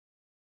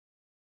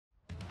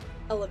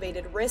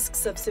elevated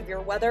risks of severe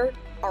weather,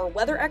 our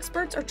weather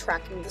experts are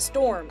tracking the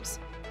storms,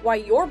 why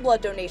your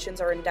blood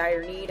donations are in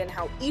dire need and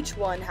how each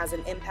one has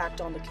an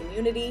impact on the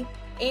community,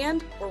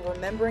 and we're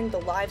remembering the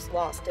lives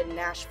lost in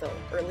Nashville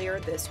earlier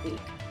this week.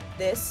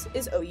 This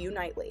is OU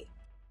Nightly.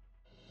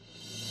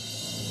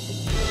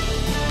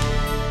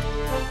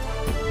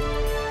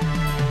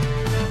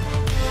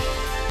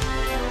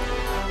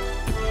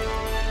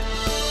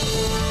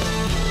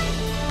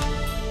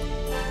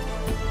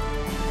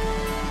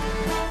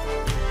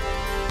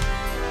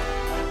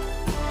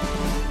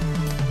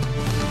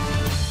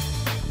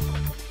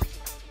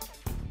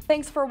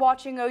 Thanks for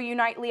watching OU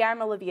Nightly.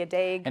 I'm Olivia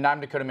Dague. And I'm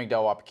Dacoda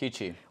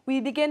McDowell-Wahpekeche. We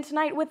begin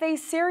tonight with a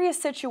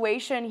serious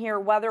situation here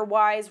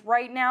weather-wise.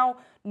 Right now,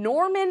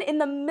 Norman in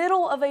the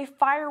middle of a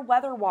fire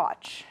weather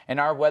watch. And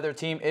our weather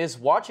team is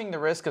watching the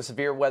risk of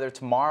severe weather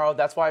tomorrow.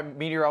 That's why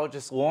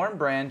meteorologist Lauren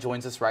Brand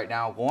joins us right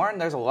now. Lauren,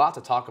 there's a lot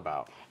to talk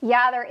about.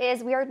 Yeah, there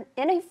is. We are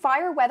in a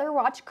fire weather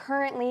watch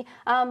currently,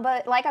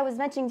 but like I was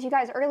mentioning to you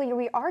guys earlier,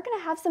 we are going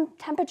to have some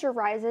temperature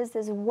rises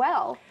as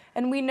well.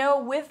 And we know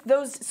with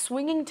those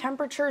swinging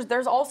temperatures,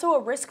 there's also a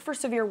risk for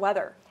severe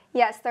weather.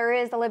 Yes, there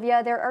is,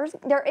 Olivia.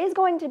 There is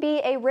going to be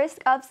a risk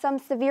of some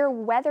severe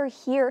weather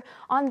here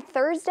on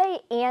Thursday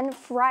and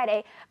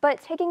Friday.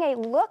 But taking a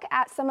look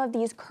at some of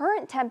these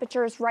current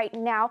temperatures right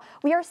now,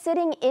 we are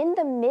sitting in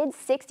the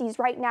mid-60s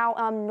right now.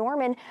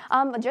 Norman,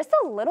 just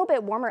a little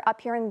bit warmer up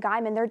here in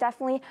Guyman. They're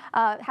definitely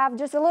have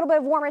just a little bit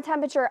of warmer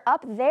temperature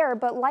up there.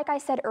 But like I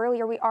said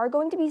earlier, we are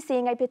going to be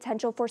seeing a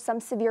potential for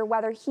some severe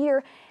weather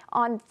here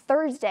on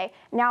Thursday.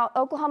 Now,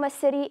 Oklahoma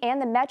City and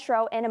the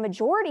metro and a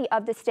majority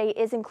of the state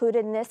is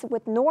included in this,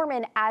 with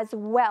Norman as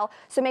well.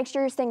 So make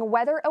sure you're staying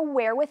weather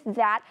aware with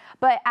that.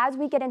 But as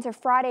we get into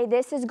Friday,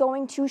 this is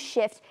going to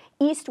shift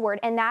eastward,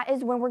 and that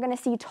is when we're going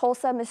to see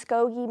Tulsa,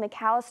 Muskogee,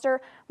 McAllister,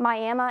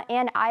 Miami,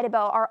 and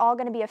Idabel are all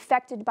going to be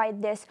affected by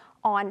this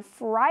on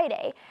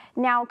Friday.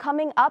 Now,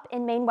 coming up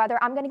in Maine weather,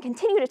 I'm going to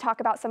continue to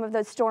talk about some of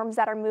those storms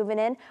that are moving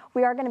in.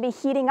 We are going to be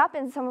heating up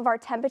in some of our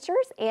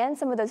temperatures and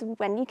some of those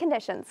windy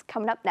conditions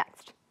coming up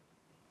next.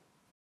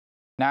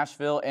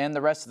 Nashville and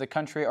the rest of the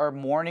country are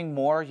mourning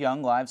more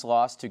young lives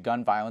lost to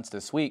gun violence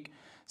this week.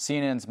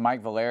 CNN's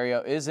Mike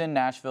Valerio is in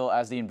Nashville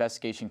as the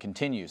investigation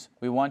continues.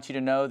 We want you to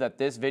know that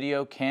this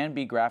video can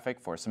be graphic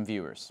for some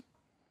viewers.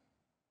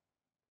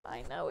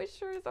 I know as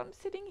sure as I'm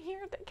sitting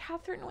here that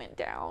Catherine went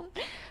down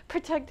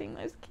protecting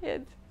those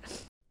kids.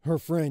 Her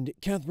friend,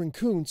 Catherine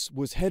Kuntz,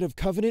 was head of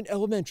Covenant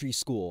Elementary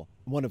School,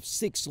 one of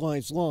 6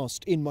 lives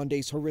lost in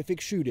Monday's horrific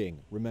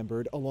shooting,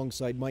 remembered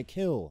alongside Mike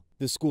Hill,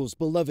 the school's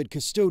beloved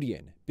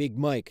custodian, Big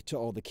Mike to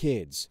all the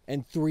kids,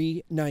 and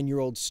 3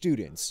 9-year-old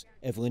students.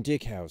 Evelyn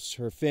Dickhouse,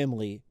 her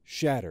family,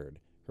 shattered,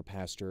 her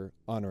pastor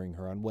honoring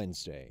her on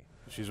Wednesday.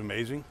 She's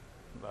amazing,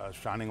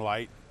 shining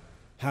light.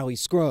 Howie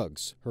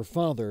Scruggs, her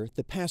father,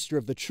 the pastor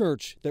of the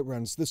church that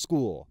runs the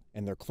school,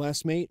 and their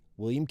classmate,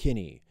 William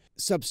Kinney.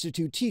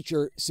 Substitute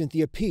teacher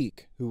Cynthia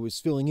Peak, who was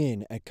filling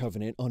in at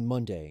Covenant on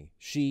Monday.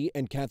 She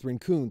and Catherine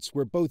Kuntz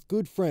were both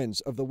good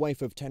friends of the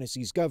wife of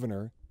Tennessee's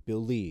governor,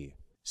 Bill Lee.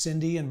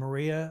 Cindy and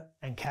Maria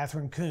and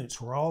Catherine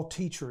Kuntz were all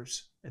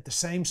teachers at the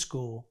same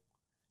school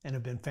and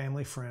have been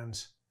family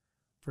friends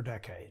for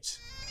decades.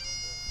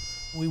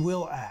 We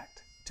will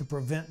act to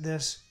prevent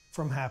this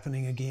from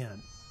happening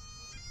again.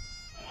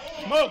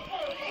 Move!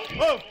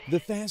 Move! The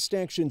fast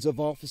actions of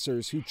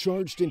officers who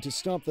charged in to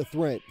stop the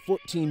threat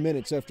 14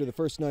 minutes after the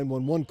first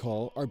 911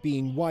 call are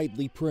being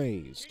widely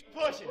praised.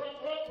 Push it!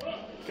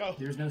 Go.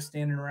 There's no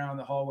standing around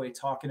the hallway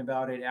talking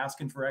about it,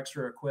 asking for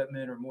extra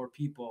equipment or more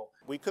people.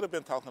 We could have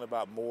been talking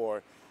about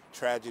more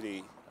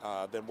tragedy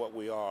than what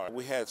we are.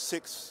 We had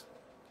 6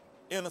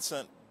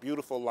 innocent,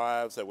 beautiful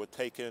lives that were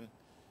taken,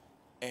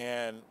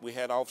 and we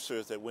had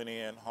officers that went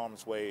in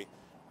harm's way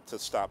to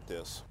stop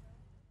this.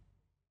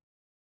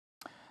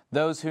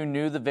 Those who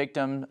knew the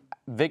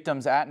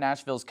victims at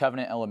Nashville's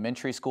Covenant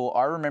Elementary School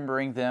are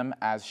remembering them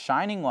as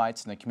shining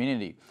lights in the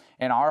community,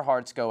 and our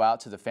hearts go out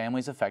to the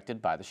families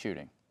affected by the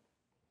shooting.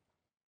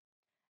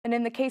 And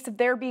in the case of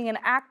there being an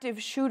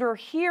active shooter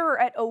here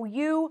at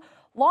OU,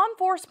 law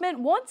enforcement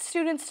wants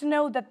students to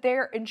know that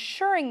they're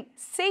ensuring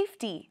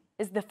safety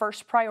is the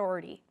first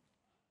priority.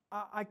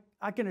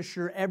 I can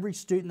assure every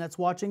student that's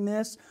watching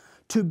this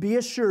to be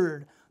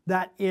assured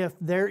that if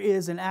there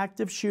is an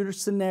active shooter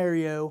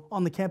scenario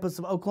on the campus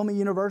of Oklahoma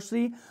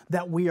University,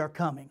 that we are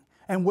coming.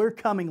 And we're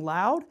coming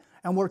loud,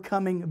 and we're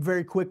coming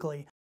very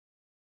quickly.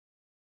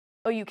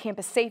 OU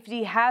Campus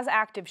Safety has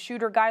active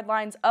shooter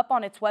guidelines up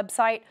on its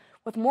website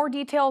with more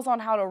details on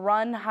how to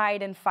run,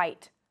 hide, and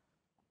fight.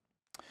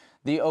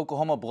 The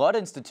Oklahoma Blood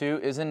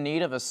Institute is in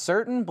need of a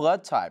certain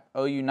blood type.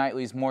 OU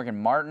Nightly's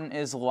Morgan Martin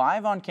is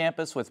live on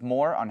campus with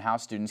more on how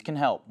students can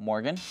help.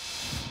 Morgan?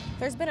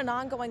 There's been an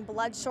ongoing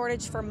blood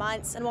shortage for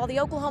months, and while the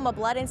Oklahoma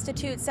Blood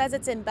Institute says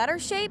it's in better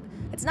shape,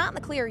 it's not in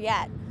the clear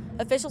yet.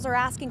 Officials are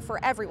asking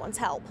for everyone's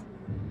help.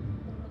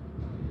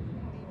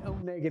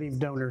 O-negative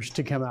donors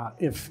to come out.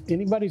 If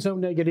anybody's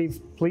O-negative,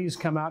 please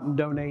come out and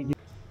donate.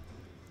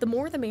 The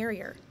more the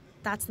merrier.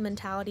 That's the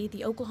mentality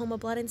the Oklahoma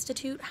Blood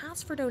Institute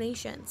has for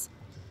donations.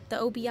 The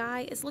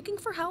OBI is looking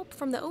for help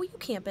from the OU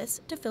campus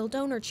to fill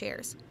donor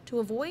chairs to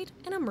avoid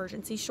an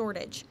emergency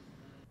shortage.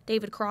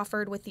 David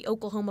Crawford with the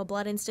Oklahoma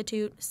Blood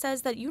Institute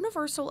says that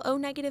universal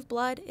O-negative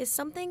blood is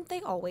something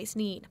they always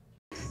need.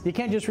 You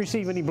can't just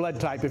receive any blood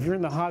type. If you're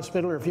in the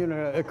hospital or if you're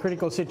in a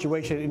critical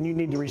situation and you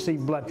need to receive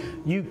blood,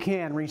 you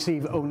can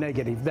receive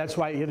O-negative. That's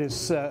why it is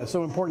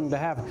so important to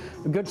have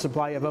a good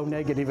supply of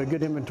O-negative, a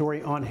good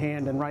inventory on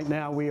hand. And right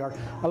now we are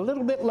a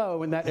little bit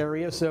low in that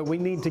area, so we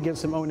need to get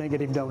some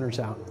O-negative donors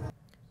out.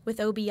 With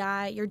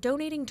OBI, you're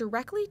donating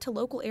directly to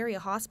local area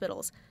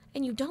hospitals,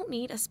 and you don't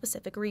need a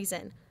specific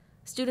reason.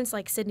 Students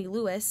like Sydney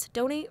Lewis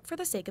donate for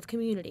the sake of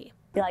community.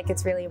 I feel like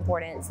it's really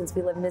important, since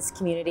we live in this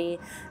community,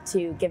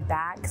 to give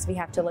back, because we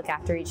have to look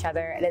after each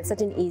other, and it's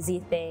such an easy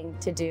thing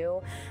to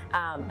do.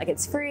 Like,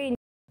 it's free.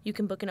 You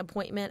can book an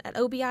appointment at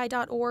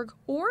obi.org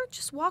or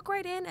just walk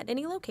right in at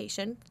any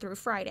location through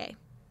Friday.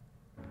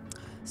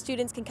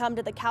 Students can come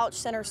to the Couch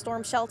Center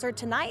Storm Shelter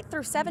tonight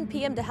through 7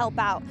 p.m. to help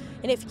out.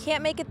 And if you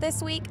can't make it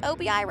this week,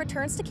 OBI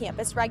returns to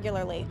campus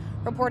regularly.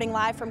 Reporting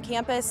live from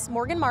campus,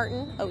 Morgan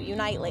Martin, OU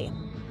Nightly.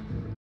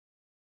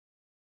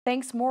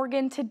 Thanks,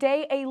 Morgan.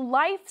 Today, a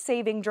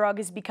life-saving drug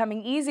is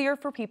becoming easier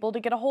for people to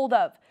get a hold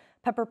of.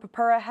 Pepper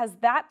Purpura has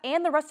that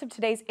and the rest of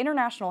today's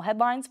international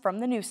headlines from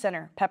the News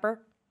Center.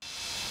 Pepper.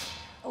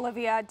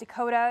 Olivia,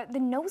 Dacoda, the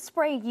nose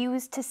spray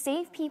used to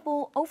save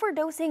people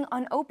overdosing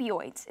on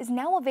opioids is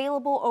now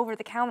available over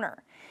the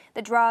counter.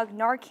 The drug,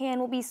 Narcan,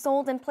 will be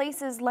sold in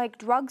places like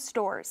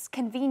drugstores,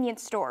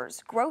 convenience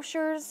stores,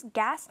 grocers,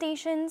 gas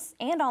stations,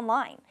 and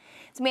online.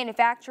 Its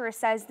manufacturer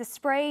says the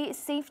spray is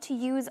safe to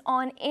use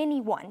on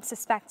anyone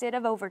suspected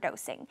of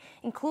overdosing,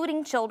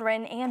 including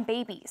children and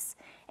babies.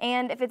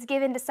 And if it's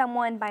given to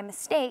someone by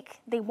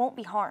mistake, they won't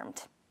be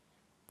harmed.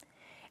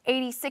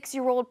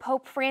 86-year-old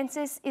Pope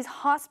Francis is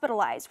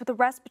hospitalized with a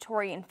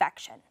respiratory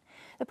infection.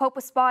 The Pope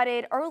was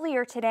spotted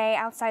earlier today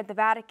outside the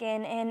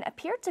Vatican and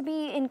appeared to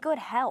be in good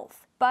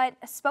health. But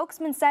a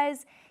spokesman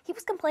says he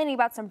was complaining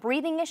about some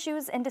breathing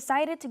issues and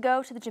decided to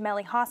go to the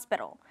Gemelli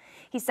Hospital.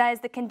 He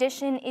says the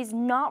condition is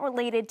not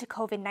related to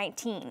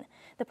COVID-19.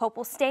 The Pope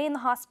will stay in the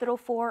hospital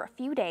for a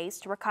few days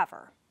to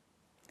recover.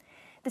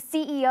 The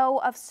CEO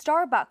of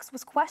Starbucks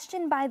was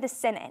questioned by the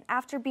Senate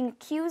after being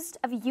accused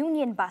of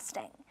union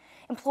busting.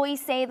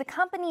 Employees say the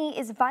company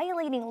is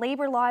violating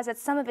labor laws at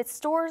some of its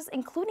stores,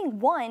 including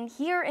one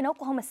here in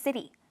Oklahoma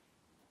City.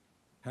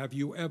 Have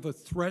you ever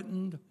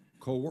threatened,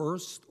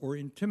 coerced, or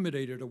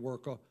intimidated a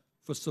worker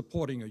for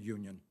supporting a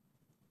union?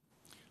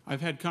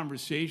 I've had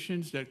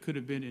conversations that could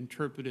have been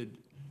interpreted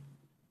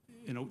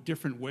in a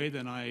different way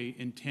than I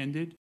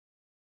intended.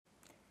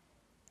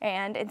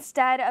 And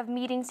instead of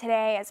meeting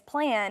today as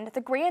planned,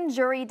 the grand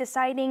jury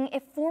deciding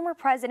if former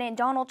President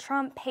Donald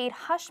Trump paid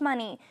hush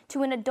money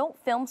to an adult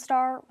film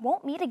star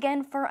won't meet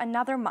again for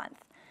another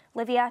month.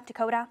 Olivia,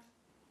 Dacoda.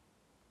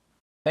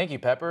 Thank you,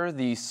 Pepper.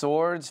 The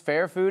swords,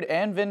 fair food,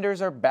 and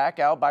vendors are back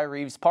out by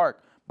Reeves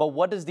Park. But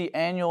what does the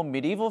annual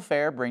medieval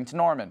fair bring to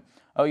Norman?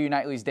 OU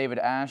Nightly's David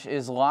Asche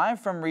is live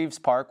from Reeves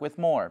Park with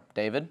more.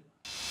 David?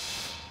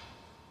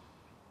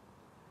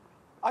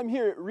 I'm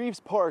here at Reeves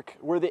Park,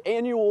 where the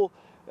annual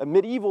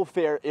medieval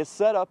fair is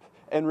set up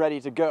and ready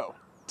to go.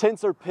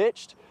 Tents are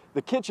pitched,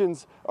 the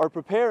kitchens are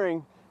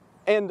preparing,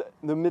 and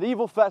the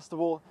medieval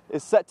festival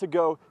is set to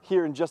go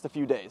here in just a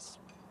few days.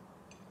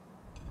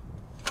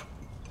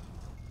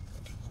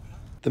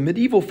 The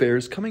medieval fair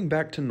is coming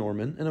back to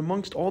Norman, and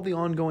amongst all the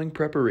ongoing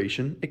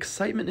preparation,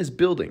 excitement is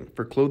building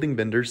for clothing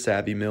vendor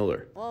Savvy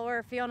Miller. Well,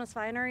 we're Fiona's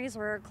Fineries.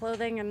 We're a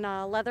clothing and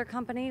leather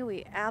company.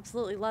 We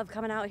absolutely love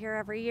coming out here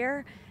every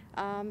year.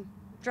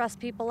 Dress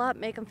people up,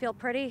 make them feel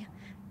pretty.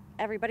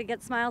 Everybody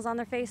gets smiles on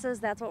their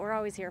faces. That's what we're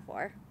always here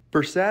for.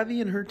 For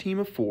Savvy and her team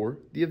of 4,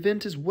 the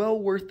event is well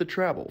worth the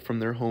travel from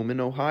their home in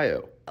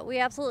Ohio. We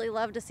absolutely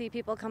love to see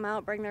people come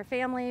out, bring their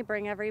family,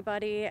 bring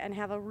everybody, and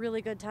have a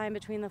really good time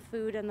between the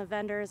food and the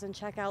vendors and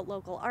check out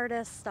local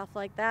artists, stuff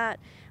like that.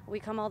 We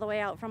come all the way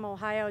out from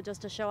Ohio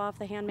just to show off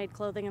the handmade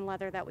clothing and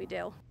leather that we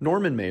do.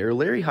 Norman Mayor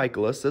Larry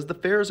Heikela says the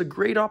fair is a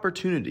great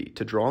opportunity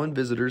to draw in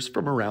visitors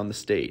from around the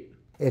state.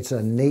 It's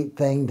a neat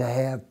thing to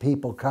have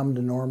people come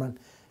to Norman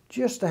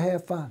just to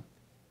have fun.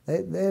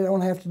 They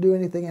don't have to do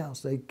anything else.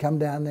 They come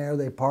down there,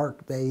 they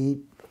park, they eat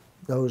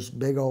those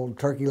big old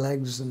turkey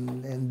legs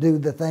and do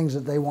the things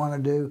that they want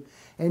to do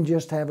and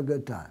just have a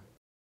good time.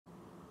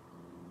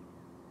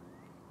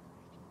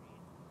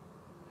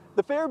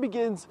 The fair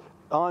begins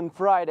on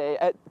Friday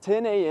at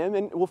 10 a.m.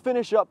 and will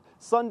finish up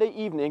Sunday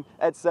evening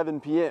at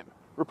 7 p.m.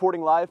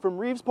 Reporting live from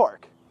Reeves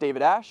Park,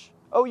 David Asche,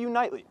 OU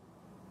Nightly.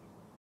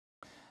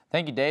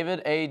 Thank you,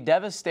 David. A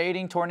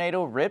devastating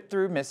tornado ripped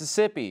through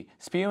Mississippi,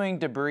 spewing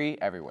debris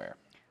everywhere.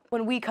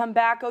 When we come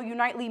back, OU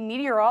Nightly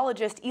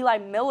meteorologist Eli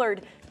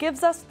Millard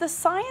gives us the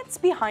science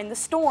behind the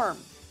storm.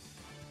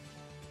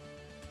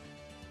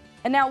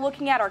 And now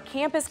looking at our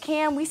campus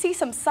cam, we see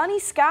some sunny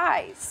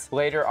skies.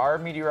 Later, our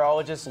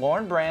meteorologist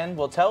Lauren Brand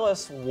will tell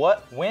us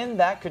when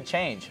that could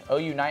change.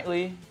 OU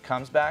Nightly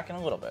comes back in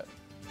a little bit.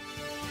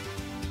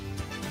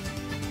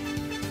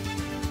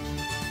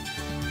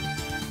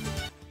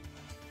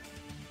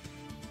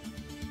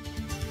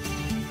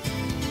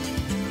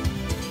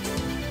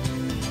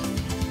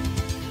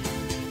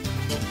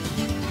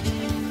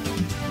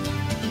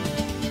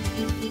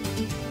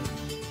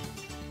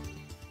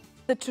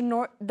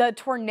 the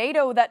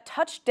tornado that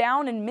touched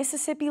down in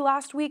Mississippi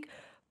last week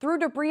threw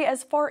debris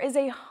as far as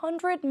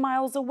 100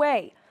 miles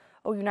away.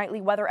 OU Nightly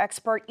weather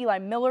expert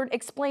Millard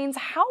explains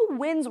how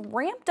winds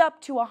ramped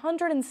up to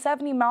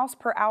 170 miles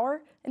per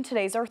hour in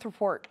today's Earth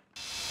Report.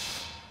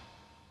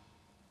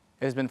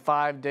 It has been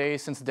 5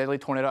 days since the deadly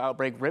tornado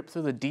outbreak ripped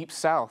through the deep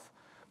south.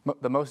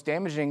 The most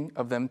damaging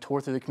of them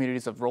tore through the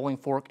communities of Rolling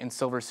Fork and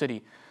Silver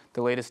City.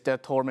 The latest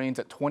death toll remains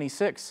at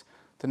 26.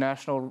 The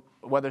National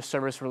Weather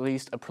Service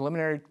released a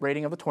preliminary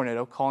rating of the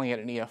tornado, calling it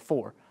an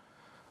EF4.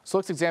 So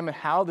let's examine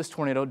how this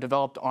tornado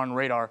developed on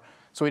radar.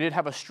 So we did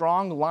have a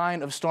strong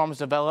line of storms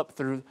develop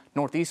through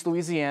northeast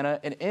Louisiana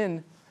and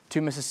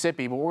into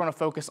Mississippi, but we're going to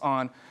focus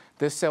on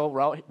this cell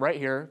right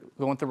here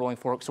going through Rolling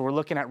Fork. So we're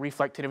looking at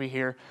reflectivity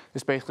here.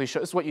 This basically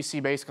shows what you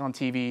see basically on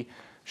TV,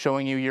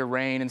 showing you your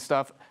rain and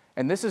stuff.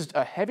 And this is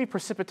a heavy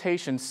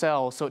precipitation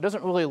cell, so it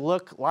doesn't really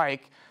look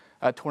like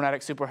a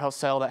tornadic supercell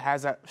cell that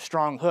has that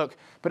strong hook.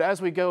 But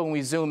as we go and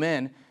we zoom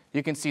in,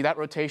 you can see that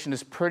rotation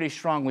is pretty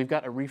strong. We've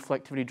got a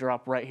reflectivity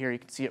drop right here. You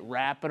can see it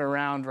wrapping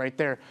around right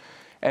there.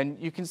 And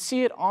you can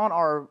see it on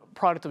our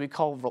product that we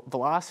call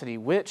velocity,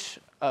 which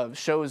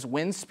shows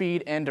wind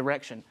speed and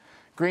direction.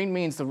 Green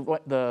means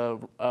the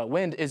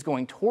wind is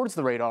going towards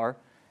the radar,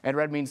 and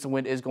red means the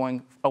wind is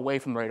going away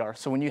from the radar.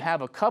 So when you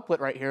have a couplet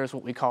right here is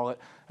what we call it,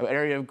 an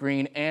area of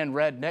green and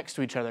red next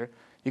to each other,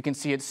 you can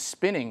see it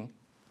spinning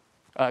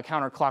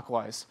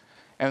counterclockwise.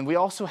 And we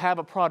also have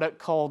a product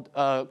called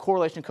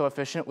correlation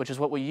coefficient, which is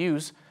what we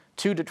use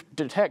to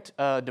detect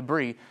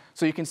debris.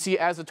 So you can see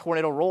as the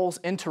tornado rolls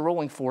into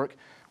Rolling Fork,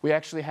 we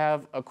actually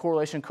have a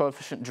correlation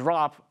coefficient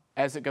drop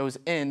as it goes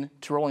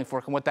into Rolling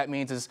Fork. And what that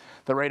means is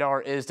the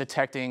radar is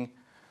detecting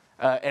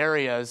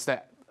areas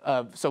that,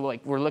 so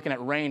like we're looking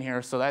at rain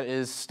here, so that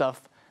is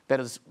stuff that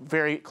is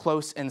very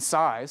close in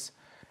size.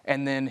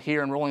 And then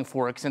here in Rolling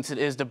Fork, since it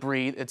is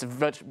debris, it's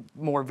much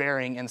more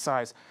varying in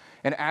size.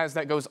 And as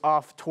that goes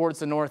off towards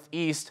the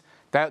northeast,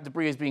 that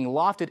debris is being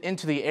lofted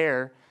into the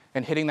air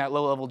and hitting that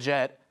low-level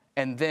jet,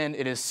 and then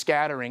it is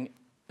scattering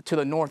to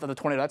the north of the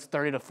tornado. That's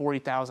 30 to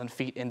 40,000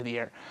 feet into the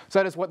air. So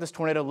that is what this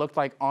tornado looked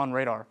like on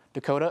radar.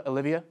 Dacoda,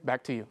 Olivia,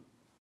 back to you.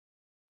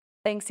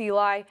 Thanks,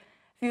 Eli. If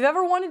you've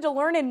ever wanted to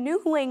learn a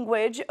new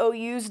language,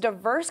 OU's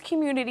diverse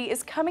community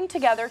is coming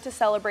together to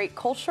celebrate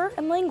culture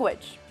and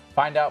language.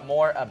 Find out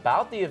more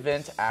about the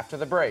event after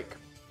the break.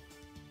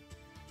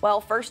 Well,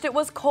 first it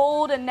was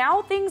cold, and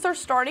now things are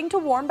starting to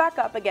warm back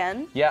up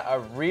again. Yeah, a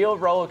real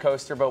roller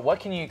coaster, but what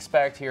can you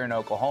expect here in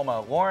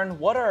Oklahoma? Lauren,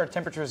 what are our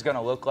temperatures going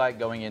to look like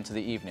going into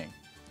the evening?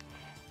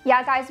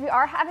 Yeah, guys, we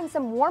are having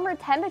some warmer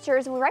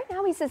temperatures. Right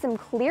now we see some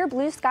clear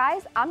blue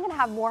skies. I'm going to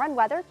have more on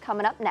weather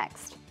coming up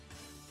next.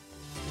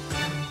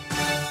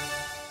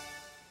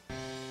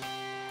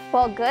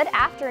 Well, good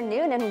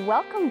afternoon and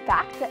welcome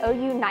back to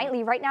OU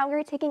Nightly. Right now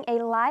we're taking a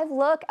live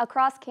look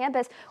across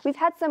campus. We've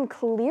had some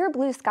clear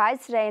blue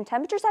skies today and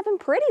temperatures have been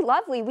pretty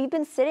lovely. We've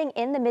been sitting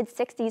in the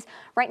mid-60s.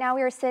 Right now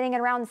we are sitting at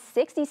around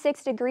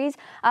 66 degrees.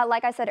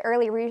 Like I said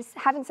earlier, we're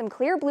having some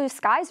clear blue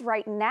skies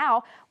right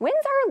now.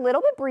 Winds are a little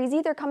bit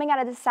breezy. They're coming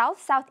out of the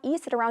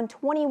south-southeast at around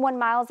 21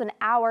 miles an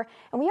hour.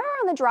 And we are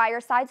on the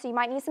drier side, so you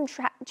might need some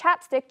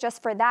chapstick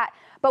just for that.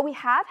 But we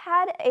have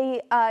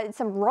had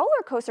some roller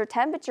coaster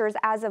temperatures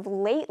as of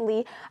lately.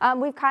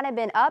 We've kind of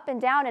been up and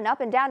down, and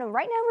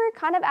right now we're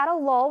kind of at a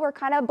lull. We're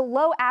kind of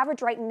below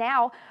average right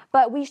now,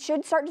 but we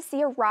should start to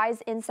see a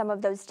rise in some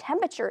of those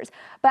temperatures.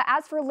 But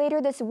as for later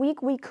this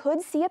week, we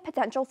could see a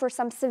potential for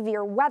some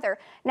severe weather.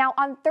 Now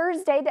on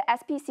Thursday, the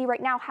SPC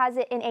right now has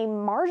it in a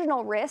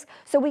marginal risk,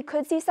 so we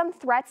could see some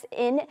threats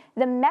in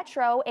the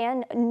metro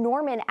and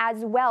Norman as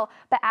well.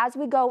 But as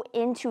we go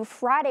into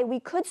Friday, we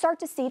could start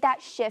to see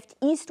that shift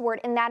eastward,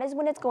 and that is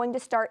when it's going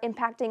to start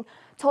impacting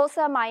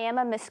Tulsa, Miami,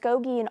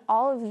 Muskogee, and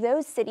all of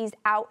those cities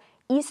out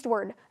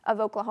eastward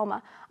of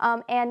Oklahoma.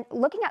 And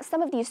looking at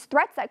some of these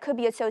threats that could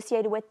be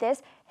associated with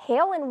this,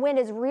 hail and wind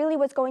is really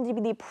what's going to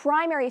be the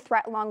primary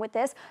threat along with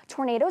this.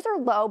 Tornadoes are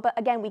low, but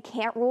again, we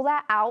can't rule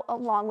that out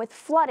along with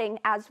flooding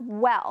as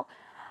well.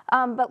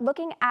 But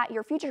looking at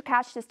your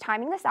futurecast, just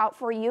timing this out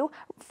for you,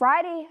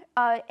 Friday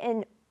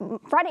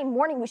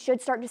morning, we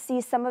should start to see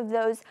some of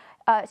those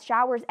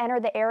showers enter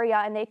the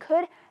area, and they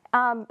could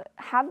have,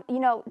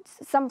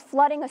 some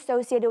flooding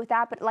associated with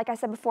that. But like I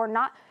said before,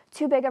 not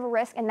too big of a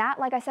risk. And that,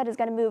 like I said, is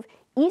going to move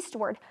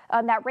eastward.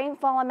 That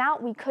rainfall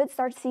amount, we could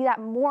start to see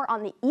that more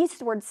on the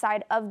eastward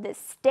side of the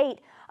state.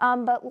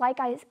 But like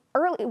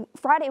early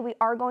Friday, we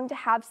are going to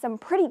have some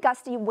pretty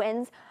gusty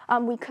winds.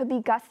 We could be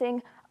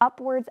gusting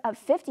upwards of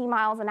 50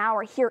 miles an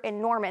hour here in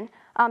Norman.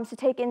 So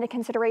take into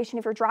consideration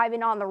if you're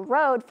driving on the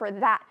road for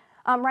that.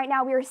 Right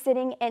now we are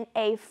sitting in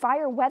a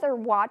fire weather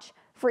watch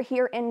for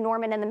here in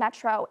Norman and the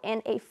metro,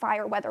 and a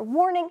fire weather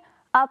warning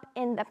up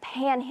in the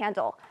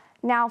Panhandle.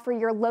 Now for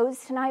your lows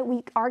tonight,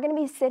 we are going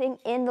to be sitting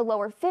in the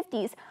lower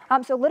 50s,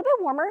 so a little bit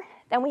warmer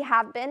than we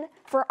have been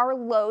for our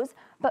lows.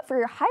 But for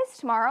your highs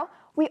tomorrow,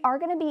 we are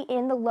going to be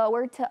in the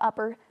lower to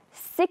upper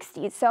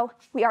 60s. So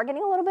we are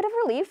getting a little bit of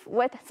relief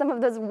with some of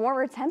those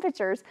warmer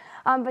temperatures.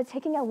 But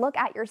taking a look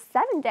at your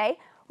 7-day,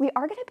 we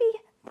are going to be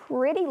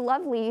pretty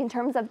lovely in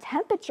terms of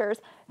temperatures.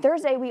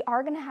 Thursday, we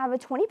are going to have a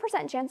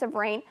 20% chance of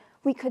rain.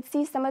 We could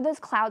see some of those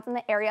clouds in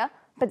the area,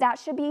 but that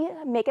should be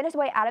making its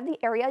way out of the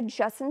area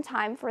just in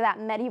time for that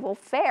medieval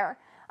fair.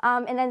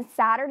 And then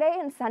Saturday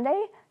and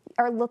Sunday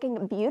are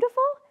looking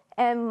beautiful,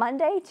 and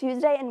Monday,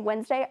 Tuesday, and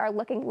Wednesday are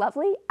looking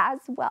lovely as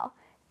well.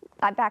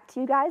 Back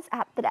to you guys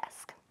at the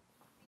desk.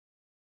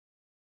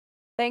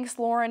 Thanks,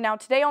 Lauren. Now,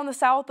 today on the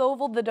South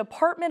Oval, the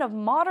Department of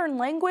Modern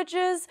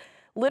Languages,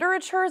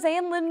 Literatures,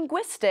 and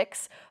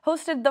Linguistics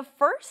hosted the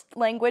first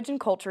Language and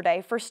Culture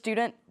Day for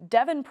student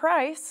Devin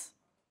Price.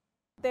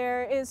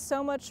 There is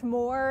so much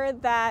more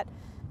that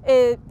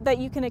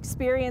you can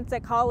experience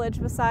at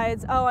college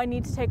besides, oh, I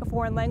need to take a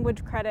foreign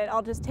language credit,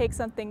 I'll just take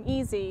something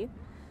easy.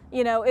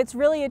 You know, it's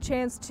really a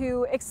chance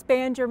to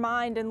expand your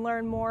mind and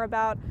learn more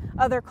about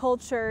other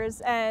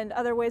cultures and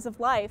other ways of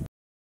life.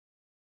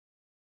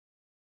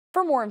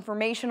 For more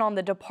information on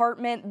the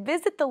department,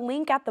 visit the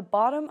link at the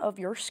bottom of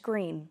your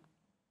screen.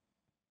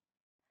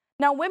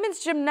 Now, women's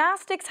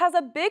gymnastics has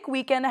a big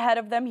weekend ahead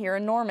of them here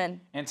in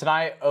Norman. And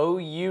tonight,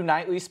 OU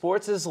Nightly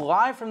Sports is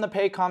live from the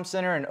Paycom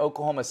Center in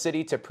Oklahoma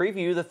City to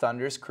preview the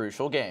Thunder's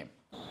crucial game.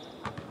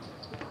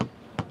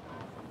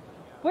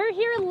 We're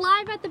here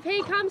live at the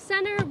Paycom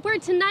Center, where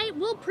tonight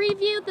we'll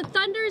preview the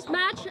Thunder's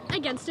match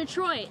against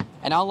Detroit.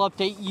 And I'll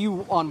update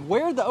you on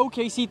where the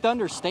OKC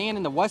Thunder stand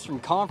in the Western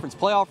Conference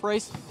playoff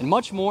race and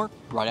much more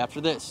right after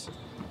this.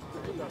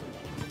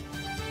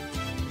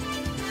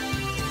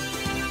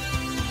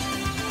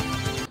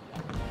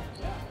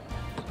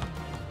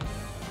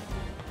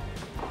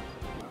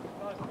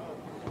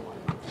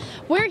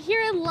 We're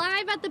here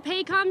live at the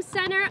Paycom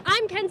Center.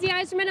 I'm Kenzie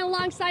Iserman, and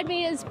alongside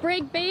me is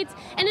Brigg Bates.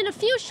 And in a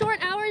few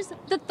short hours,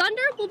 the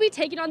Thunder will be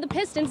taking on the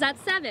Pistons at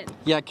 7.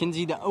 Yeah,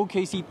 Kenzie, the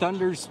OKC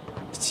Thunder's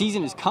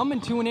season is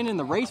coming to an end and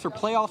the race for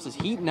playoffs is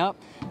heating up.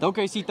 The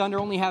OKC Thunder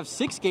only have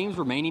 6 games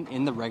remaining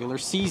in the regular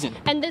season.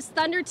 And this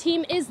Thunder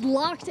team is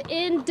locked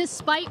in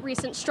despite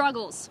recent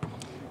struggles.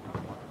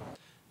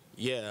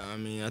 Yeah, I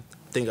mean, I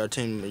think our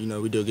team,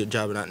 we do a good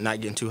job of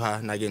not getting too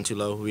high, not getting too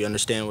low. We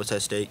understand what's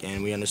at stake,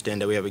 and we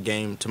understand that we have a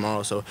game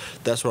tomorrow. So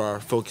that's where our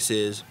focus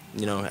is,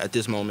 at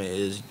this moment,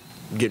 is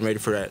getting ready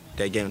for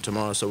that game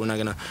tomorrow. So we're not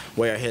going to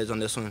weigh our heads on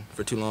this one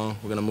for too long.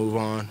 We're going to move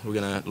on. We're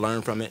going to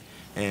learn from it,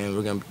 and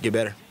we're going to get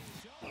better.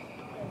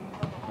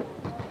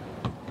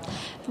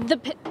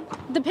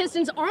 The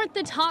Pistons aren't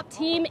the top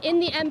team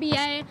in the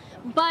NBA,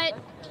 but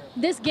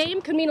this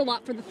game could mean a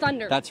lot for the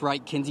Thunder. That's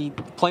right, Kenzie.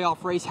 The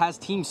playoff race has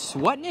teams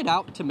sweating it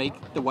out to make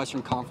the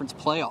Western Conference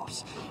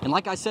playoffs. And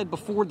like I said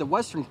before, the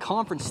Western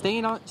Conference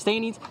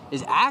standings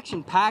is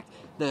action-packed.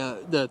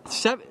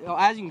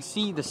 As you can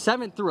see, the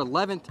 7th through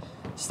 11th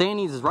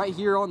standings is right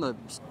here on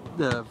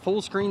the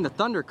full screen. The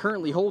Thunder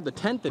currently hold the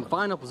 10th and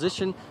final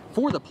position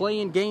for the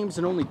play-in games,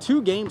 and only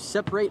 2 games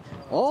separate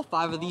all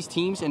 5 of these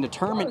teams and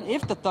determine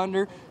if the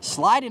Thunder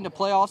slide into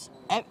playoffs.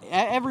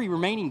 Every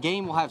remaining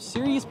game will have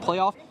serious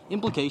playoff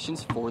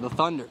implications for the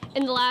Thunder.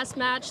 In the last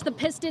match, the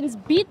Pistons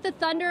beat the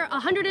Thunder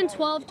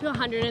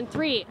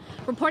 112-103.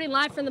 Reporting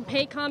live from the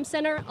Paycom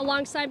Center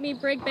alongside me,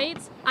 Brigg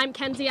Bates, I'm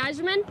Kenzie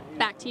Iserman.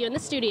 Back to you in the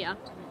studio.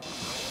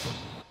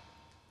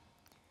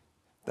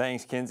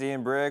 Thanks, Kenzie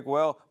and Brigg.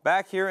 Well,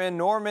 back here in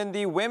Norman,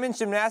 the women's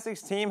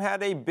gymnastics team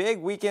had a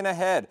big weekend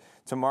ahead.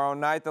 Tomorrow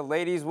night, the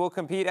ladies will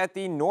compete at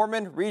the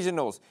Norman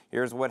Regionals.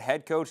 Here's what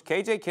head coach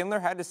KJ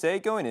Kindler had to say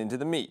going into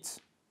the meets.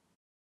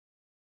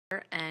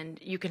 And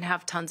you can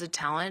have tons of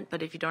talent,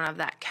 but if you don't have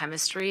that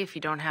chemistry, if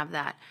you don't have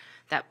that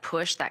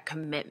push, that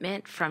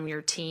commitment from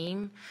your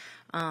team,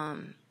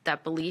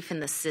 that belief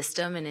in the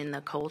system and in the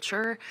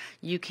culture,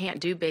 you can't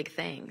do big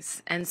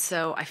things. And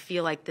so I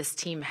feel like this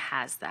team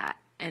has that.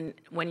 And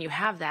when you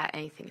have that,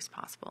 anything is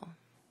possible.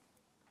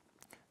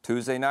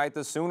 Tuesday night,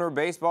 the Sooner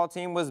baseball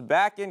team was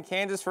back in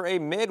Kansas for a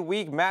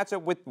midweek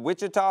matchup with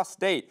Wichita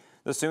State.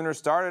 The Sooners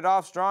started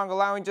off strong,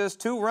 allowing just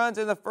 2 runs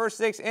in the first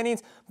 6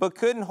 innings, but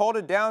couldn't hold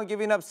it down,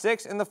 giving up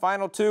 6 in the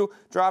final 2,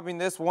 dropping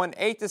this one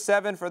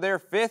 8-7 for their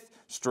 5th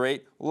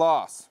straight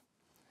loss.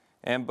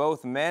 And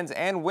both men's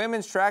and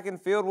women's track and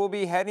field will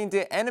be heading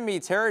to enemy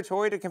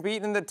territory to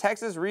compete in the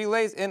Texas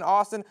Relays in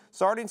Austin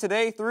starting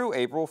today through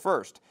April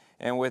 1st.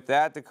 And with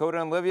that, Dacoda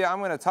and Olivia, I'm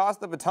going to toss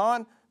the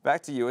baton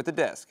back to you at the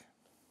desk.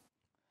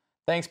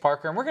 Thanks,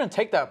 Parker. And we're going to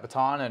take that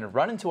baton and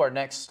run into our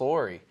next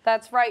story.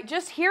 That's right.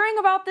 Just hearing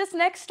about this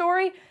next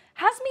story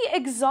has me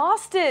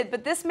exhausted,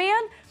 but this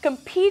man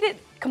completed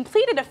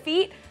a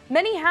feat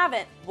many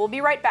haven't. We'll be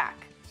right back.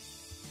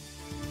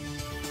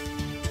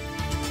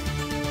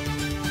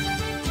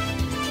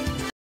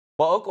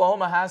 Well,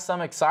 Oklahoma has some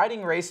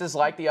exciting races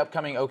like the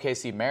upcoming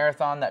OKC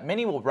Marathon that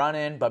many will run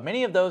in, but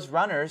many of those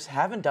runners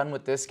haven't done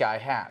what this guy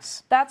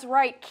has. That's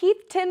right.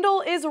 Keith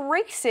Tyndall is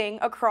racing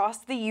across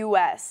the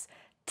U.S.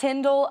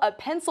 Tyndall, a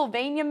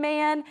Pennsylvania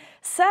man,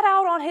 set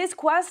out on his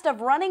quest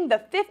of running the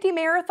 50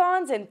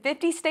 marathons in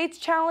 50 states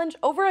challenge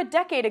over a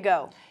decade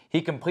ago.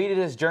 He completed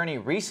his journey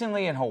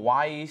recently in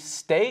Hawaii,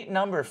 state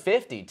number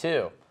 50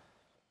 too.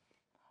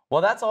 Well,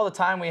 that's all the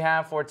time we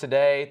have for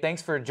today.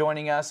 Thanks for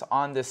joining us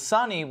on this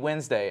sunny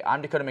Wednesday. I'm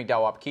Dacoda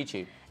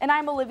McDowell-Wahpekeche. And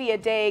I'm Olivia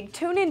Dague.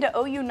 Tune in to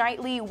OU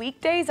Nightly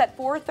weekdays at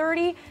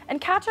 4:30 and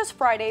catch us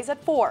Fridays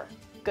at 4.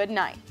 Good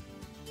night.